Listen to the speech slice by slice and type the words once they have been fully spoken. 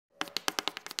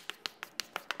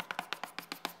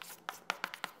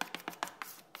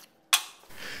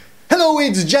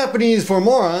it's Japanese for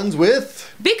Morons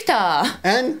with Victor!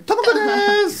 and Tamako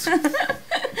desu! ね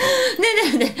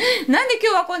えねえねえ、なんで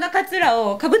今日はこんなカツラ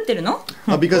をかぶってるの？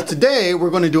 Because today we're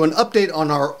going to do an update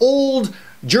on our old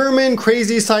German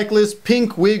crazy cyclist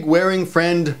pink wig wearing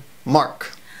friend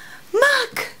Mark.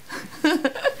 Mark!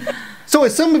 So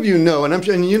as some of you know, and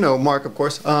you know Mark, of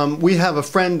course, we have a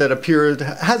friend that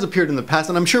has appeared in the past,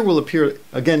 and I'm sure will appear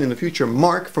again in the future,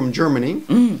 Mark from Germany,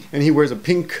 and he wears a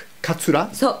pink katsura.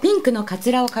 そう、ピンクのカ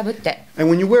ツラをかぶって。 And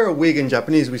when you wear a wig in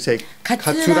Japanese, we say カ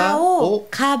ツラを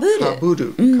かぶる。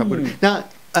 kaburu. Kaburu. Now,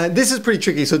 this is pretty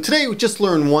tricky. So today we just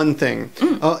learn one thing.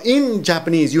 In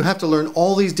Japanese, you have to learn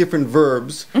all these different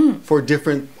verbs for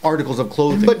different articles of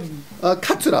clothing. But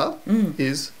katsura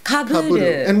is かぶる。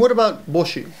 kaburu. And what about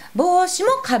boshi? 帽子も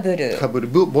かぶる。 Kaburu.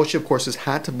 Boshi, of course, is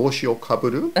hat. Boshi o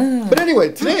kaburu. But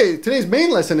anyway, today's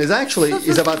main lesson is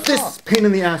about this pain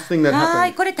in the ass thing that は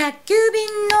い、 happened. これ宅急便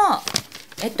の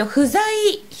不在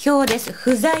表です。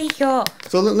不在表。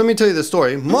 So let me tell you the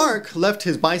story. Mark left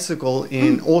his bicycle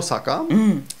in Osaka,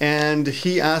 and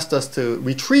he asked us to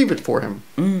retrieve it for him.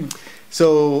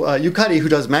 So Yukari, who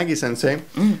does Maggie Sensei,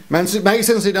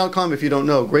 MaggieSensei.com if you don't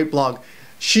know, great blog.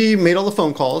 She made all the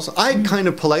phone calls. I kind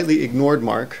of politely ignored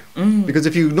Mark, because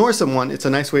if you ignore someone, it's a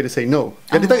nice way to say no.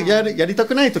 やりた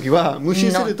くない時は無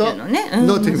視すると no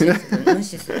って意味ね。 無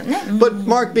視するね。 But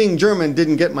Mark, being German,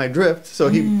 didn't get my drift, so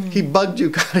he bugged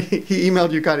Yukari. He emailed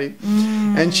Yukari,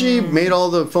 and she made all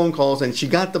the phone calls, and she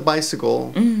got the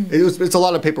bicycle. It's a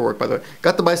lot of paperwork, by the way.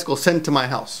 Got the bicycle sent to my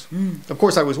house. Of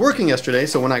course, I was working yesterday,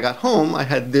 so when I got home, I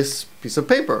had this piece of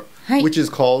paper, which is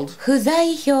called 不在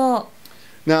表。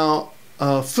 now.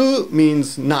 Fu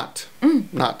means not,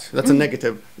 not. That's a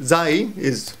negative. Zai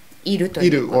is いるとい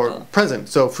う iru こと。 or present.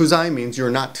 So fuzai means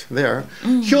you're not there.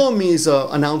 Hyo means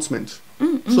announcement.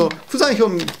 So fuzai hyo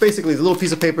basically is a little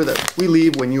piece of paper that we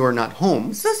leave when you are not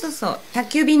home. そうそうそう。宅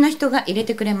急便の人が入れ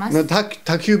てくれます。 Now,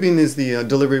 takyubin is the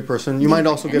delivery person. You might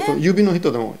also get from yubin no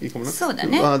hito de mo ii ka mo na? そうだ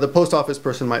ね。 The post office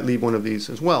person might leave one of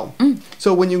these as well.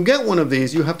 So when you get one of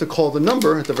these, you have to call the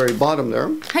number at the very bottom there.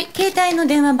 はい、携帯の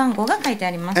電話番号が書いて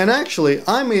あります。 And actually,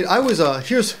 I was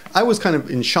kind of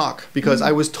in shock because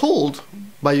I was told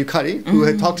by Yukari, who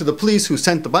had talked to the police who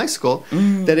sent the bicycle,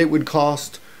 that it would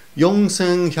cost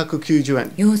 4190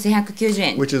 yen, 4190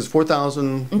円。 which is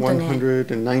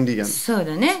 4,190 yen. そう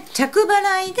だね。着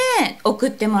払いで送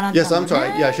ってもらったの Yes, ね。 I'm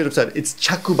sorry. Yeah, I should have said it's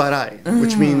chakubarai,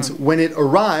 which means when it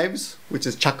arrives, which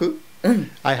is chaku,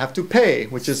 I have to pay,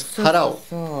 which is harao.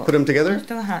 そう。 Put them together.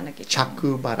 人が払わなきゃいけない。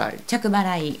 Chakubarai. 着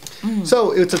払い。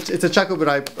 So it's a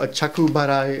chakubarai,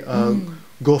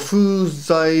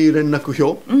 gofuzai rennaku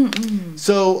hyo.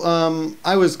 So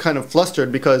I was kind of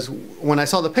flustered because when I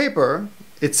saw the paper,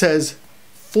 it says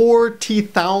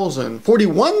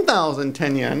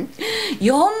 41,010 yen,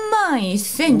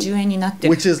 41,010円になって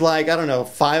る。 which is like, I don't know,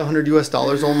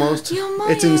 $500 almost.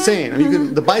 4,000 It's insane. I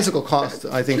mean, the bicycle cost,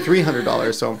 I think,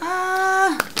 $300. So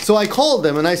ああ。 So I called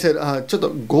them and I said, ちょっ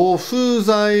とご不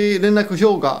在連絡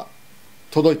票が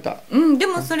届いた。で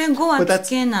もそれ5は But つ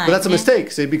けない、ね。 that's a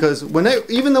mistake, see, because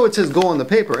even though it says go on the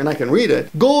paper and I can read it,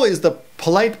 go is the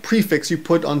polite prefix you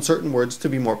put on certain words to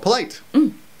be more polite.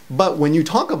 But when you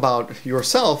talk about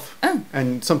yourself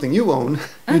and something you own,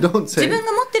 you don't 自 say. 分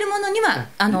が持ってるものには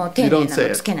丁寧な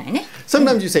のつけないね。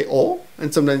 Sometimes you say o,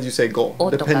 and sometimes you say go,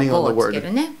 おとか depending ご on を the つけ word.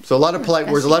 るね。 So a lot of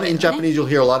polite words. A lot of in 難しいけどね。 Japanese, you'll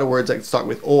hear a lot of words that start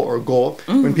with o or go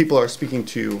when people are speaking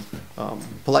to you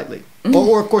politely.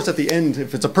 Or of course, at the end,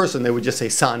 if it's a person, they would just say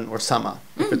san or sama.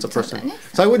 If it's a person,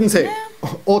 so I wouldn't say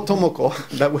o tomoko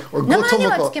or 名 go 前に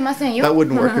は tomoko. つけませんよ。 That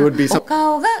wouldn't work. It would be お some,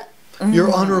 顔が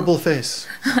your honorable face.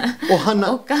 お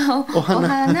Ohana. 顔、お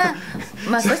花。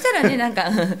まあそしたらね、なんか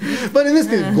But in this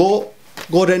case, go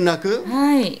rennaku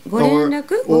はい、ご連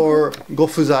絡 or go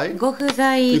fuzai. ご不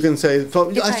在 You can say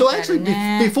so. って書いてあるね。 So actually,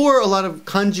 before a lot of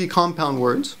kanji compound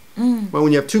words, well,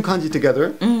 when you have two kanji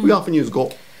together, we often use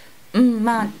go.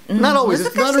 まあ、Not always.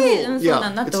 難 It's not a しい。 rule. そうな Yeah,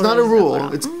 んだ it's と not a 思う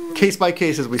rule. It's case by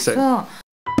case, as we say. そう。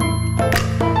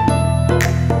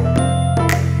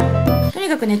とに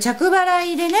かくね、着払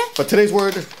いでね、 But today's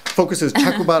word focuses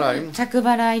chakubarai. 着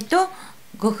払いと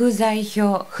ご不在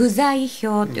票、不在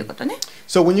票っていうことね。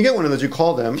 So when you get one of those, you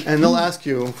call them, and they'll ask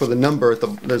you for the number.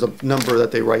 There's a number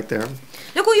that they write there.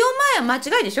 で、これ4万円は間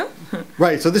違いでしょ？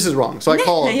 Right. So this is wrong. So I ね、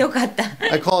 called. よかった。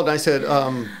 I called. And I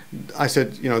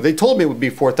said, they told me it would be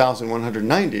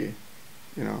 4,190.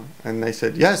 And they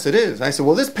said, yes, it is. I said,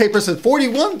 well, this paper says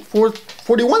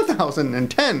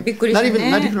 41,010. びっくりした Not ね。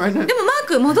 even right now. でもマー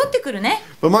ク戻ってくるね。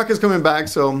 But Mark is coming back,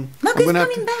 so Mark I'm is gonna have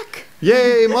coming to... back.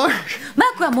 Yay, Mark! マ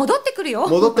ークは戻ってくるよ。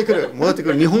戻ってく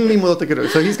る。日本に戻ってくる。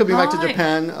So he's coming back to はい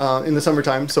Japan in the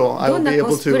summertime, so I ど will んな be コ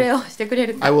able スプレ to... をしてくれ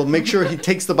るか。 I will make sure he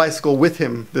takes the bicycle with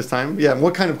him this time. Yeah,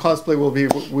 what kind of cosplay will be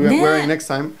ね wearing next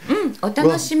time? お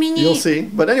楽しみに。 You'll see.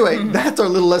 But anyway, that's our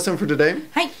little lesson for today.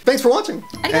 はい。 Thanks for watching.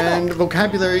 ありがとう。 And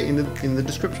vocabulary in the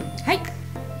description. はい。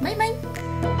バイバイ。